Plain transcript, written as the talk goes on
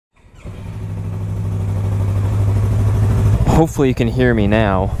hopefully you can hear me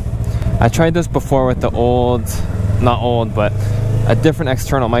now. I tried this before with the but a different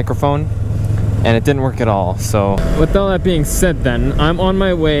external microphone, and it didn't work at all. So with all that being said, then I'm on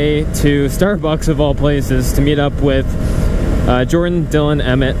my way to Starbucks of all places to meet up with Jordan, Dylan,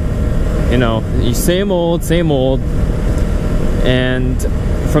 Emmett. You know, same old. And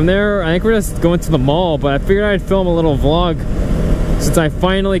from there, I think we're just going to the mall, but I figured I'd film a little vlog since I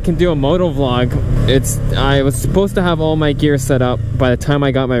finally can do a moto vlog. I was supposed to have all my gear set up by the time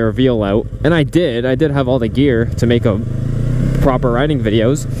I got my reveal out, and I did have all the gear to make a proper riding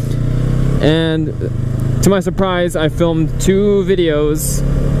videos. And to my surprise, I filmed 2 videos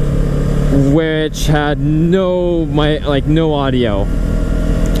which had no audio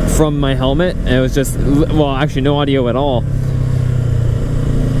from my helmet, and it was just, well, actually no audio at all.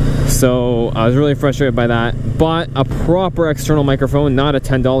 So I was really frustrated by that. Bought a proper external microphone, not a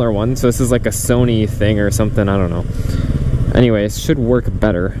 $10 one, so this is like a Sony thing or something, I don't know. Anyway, it should work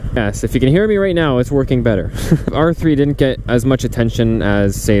better. Yes, if you can hear me right now, it's working better. R3 didn't get as much attention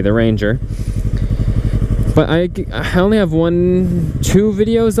as, say, the Ranger. But I only have 2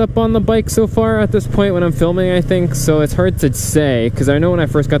 videos up on the bike so far at this point when I'm filming, I think. So it's hard to say, because I know when I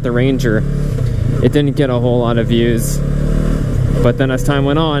first got the Ranger, it didn't get a whole lot of views. But then as time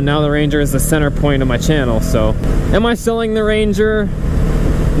went on, now the Ranger is the center point of my channel, so. Am I selling the Ranger?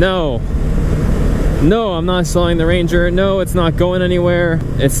 No. No, I'm not selling the Ranger. No, it's not going anywhere.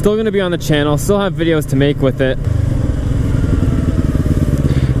 It's still gonna be on the channel, still have videos to make with it.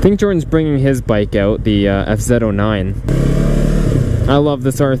 I think Jordan's bringing his bike out, the FZ09. I love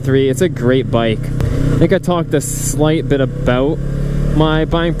this R3, it's a great bike. I think I talked a slight bit about my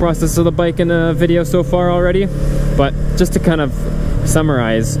buying process of the bike in a video so far already, but just to kind of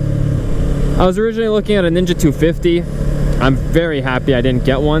summarize, I was originally looking at a Ninja 250. I'm very happy I didn't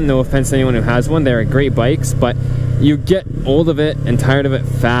get one, no offense to anyone who has one, they're great bikes, but you get old of it and tired of it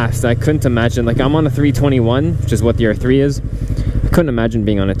fast. I couldn't imagine, like I'm on a 321, which is what the R3 is. I couldn't imagine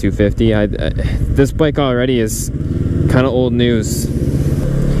being on a 250. This bike already is kind of old news.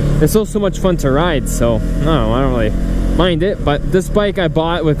 It's still so much fun to ride, so no, I don't really mind it. But this bike I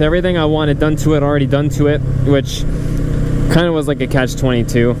bought with everything I wanted done to it, already done to it, which kind of was like a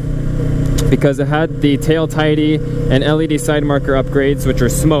catch-22, because it had the tail tidy and LED side marker upgrades, which are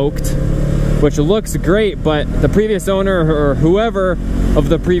smoked, which looks great, but the previous owner, or whoever of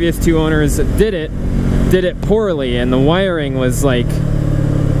the previous 2 owners did it poorly, and the wiring was like,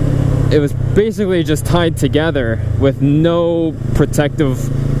 it was basically just tied together with no protective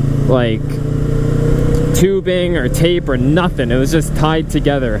like tubing or tape or nothing. It was just tied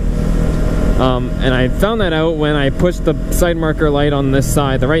together. And I found that out when I pushed the side marker light on this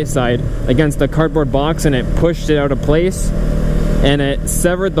side, the right side, against the cardboard box, and it pushed it out of place and it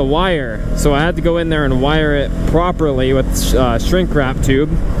severed the wire. So I had to go in there and wire it properly with shrink wrap tube.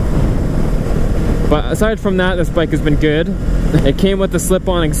 But aside from that, this bike has been good. It came with the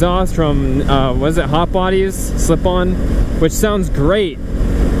slip-on exhaust from, was it Hot Bodies slip-on, which sounds great.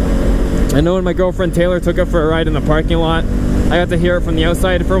 I know when my girlfriend Taylor took it for a ride in the parking lot, I got to hear it from the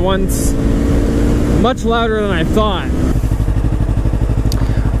outside for once. Much louder than I thought.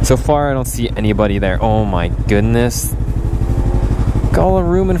 So far, I don't see anybody there. Oh my goodness. Look at all the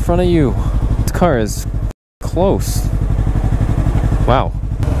room in front of you. This car is close. Wow.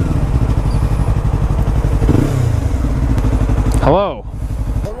 Hello.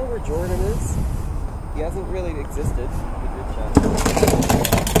 I don't know where Jordan is. He hasn't really existed.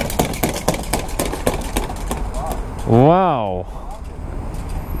 Wow.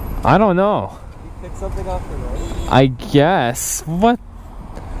 I don't know. You picked something off the road? I guess. What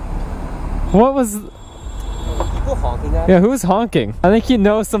was... People honking at Yeah, who's honking? I think he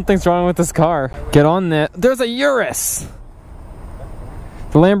knows something's wrong with this car. Get on that. There's a Urus!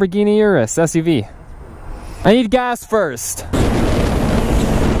 The Lamborghini Urus SUV. I need gas first.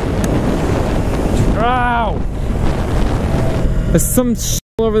 Ow! There's some shit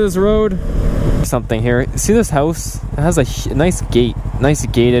all over this road. Something here. See this house? It has a nice gate, nice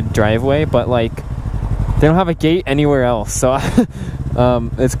gated driveway, but like they don't have a gate anywhere else, so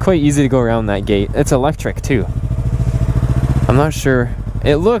it's quite easy to go around that gate. It's electric too. I'm not sure.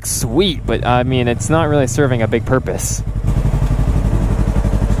 It looks sweet, but I mean it's not really serving a big purpose.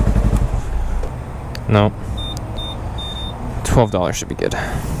 No. $12 should be good.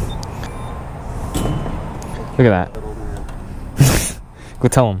 Look at that. Go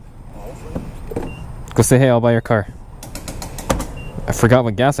tell him. Go say, hey, I'll buy your car. I forgot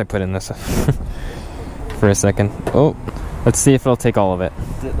what gas I put in this for a second. Oh, let's see if it'll take all of it.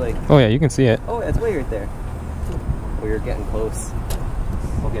 Is it like... Oh yeah, you can see it. Oh, it's way right there. Oh, you're getting close.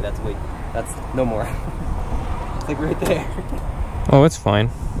 Okay, that's way... That's no more. like right there. Oh, it's fine.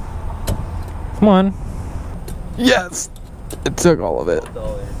 Come on. Yes! It took all of it.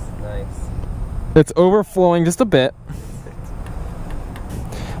 $12. Nice. It's overflowing just a bit.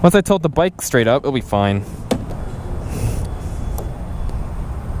 Once I tilt the bike straight up, it'll be fine.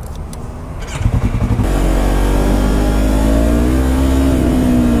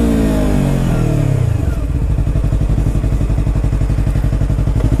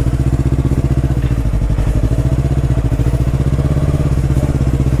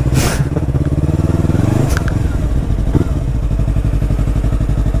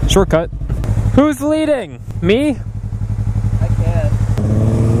 Shortcut. Who's leading? Me? I can.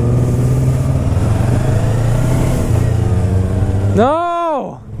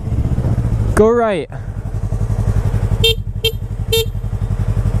 No! Go right.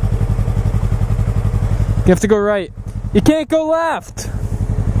 You have to go right. You can't go left.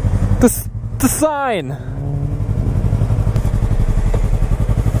 The sign.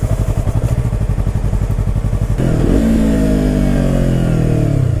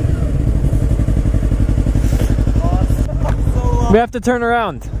 We have to turn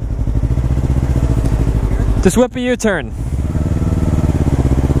around. Just whip a U-turn.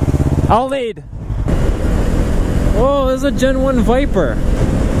 I'll lead. Oh, there's a Gen 1 Viper.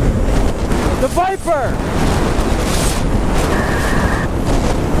 The Viper!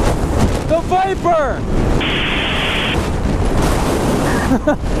 The Viper!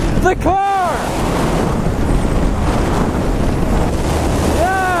 The car!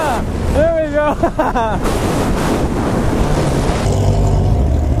 Yeah! There we go!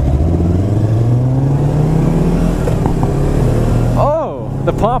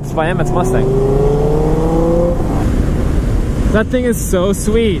 The Pops by Emmett's Mustang. That thing is so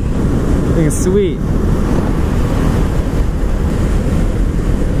sweet. That thing is sweet.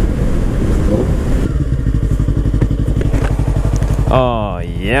 Oh,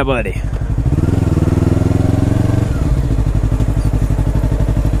 yeah, buddy.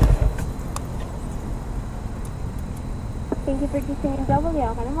 Thank you for choosing W.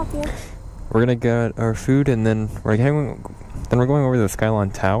 Can I help you? We're gonna get our food and then we're going over to the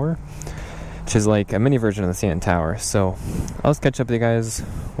Skylon Tower, which is like a mini version of the CN Tower. So I'll just catch up with you guys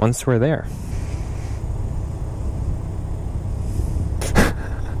once we're there.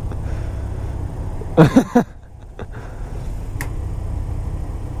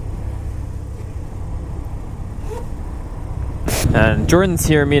 And Jordan's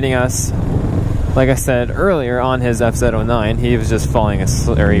here meeting us. Like I said earlier, on his FZ09, he was just falling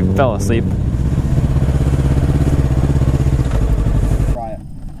asleep, or he fell asleep.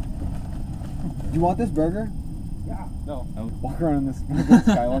 You want this burger? Yeah. No. I would walk around in this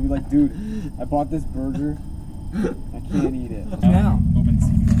Skylon and be like, dude, I bought this burger. I can't eat it. Now. Opens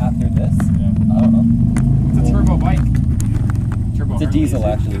After this? Yeah. I don't know. It's a turbo bike. Turbo It's a diesel,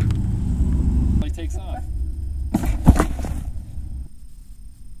 actually. It takes off.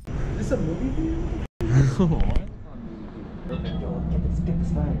 Is this a movie theater?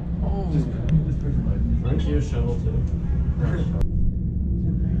 Shuttle too.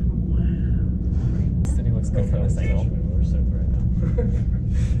 City looks good from this angle.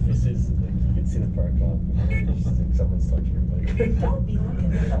 It's just like you can see the park lot. It's just like someone's touching your bike. Don't be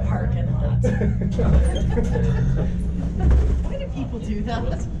looking at the parking lot. Why do people do that?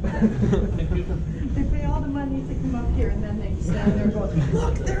 They pay all the money to come up here and then they stand there and go,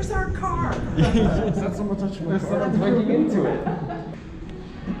 look, there's our car. That's someone touching my car. Someone's breaking into it.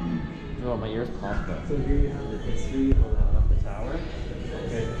 Oh, my ears popped up. So here you have the history of the tower.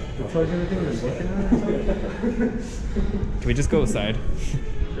 Okay. It tells you everything you're looking at or something? Can we just go aside?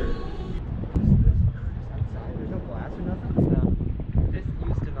 Sure. There's no glass or nothing? No. This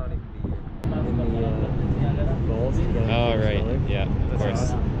used to not even be here. Oh, right. Yeah, of course.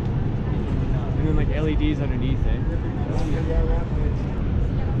 And then like LEDs underneath it.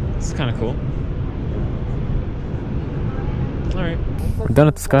 This is kind of cool. Alright. We're done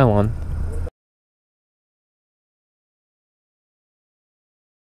at the Skylon.